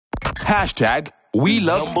Hashtag We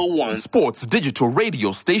Love #1 Sports Digital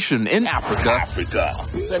Radio Station in Africa.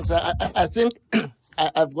 Thanks. I think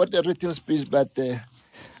I've got a written speech, but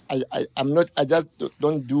I'm not. I just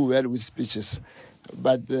don't do well with speeches.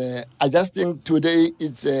 But I just think today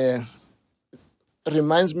it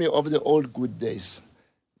reminds me of the old good days.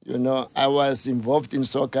 You know, I was involved in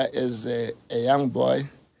soccer as a young boy,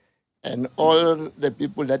 and all the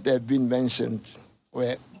people that have been mentioned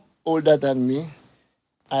were older than me.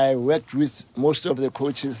 I worked with most of the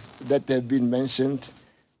coaches that have been mentioned,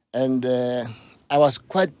 and I was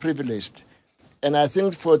quite privileged. And I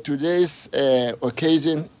think for today's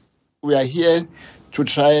occasion, we are here to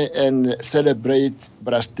try and celebrate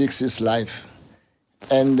Stix's life.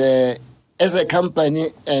 And as a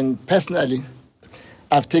company and personally,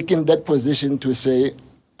 I've taken that position to say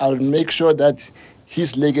I'll make sure that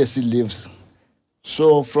his legacy lives.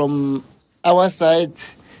 So from our side,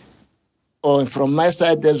 or from my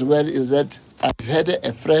side as well, is that I've had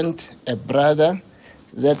a friend, a brother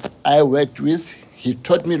that I worked with. He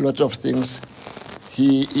taught me lots of things.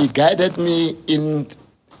 He guided me in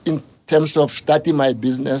terms of starting my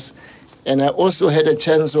business. And I also had a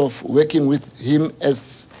chance of working with him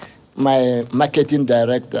as my marketing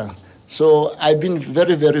director. So I've been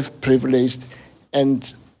very, very privileged. And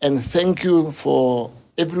thank you for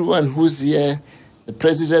everyone who's here. The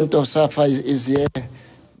president of SAFA is here.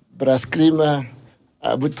 Brasklima,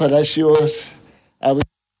 Abut Palacios, Abut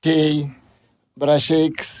K,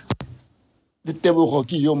 Brashakes, the Tebu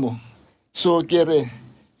Hoki Yomo. So, Kere,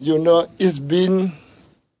 you know,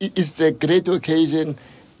 it's a great occasion.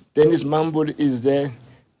 Dennis Mambul is there.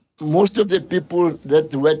 Most of the people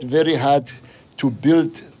that worked very hard to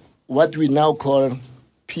build what we now call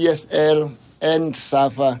PSL and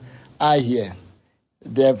SAFA are here.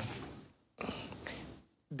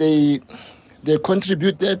 They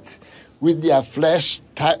contributed with their flesh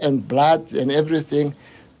and blood and everything.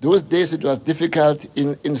 Those days it was difficult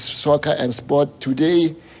in soccer and sport.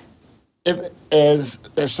 Today,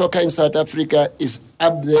 soccer in South Africa is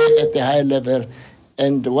up there at a high level.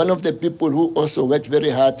 And one of the people who also worked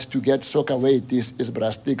very hard to get soccer where it is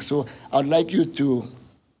Stix. So I'd like you to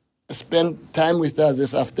spend time with us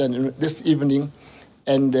this evening,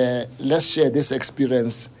 and let's share this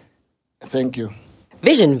experience. Thank you.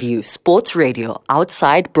 Vision View Sports Radio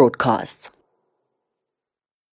Outside Broadcasts.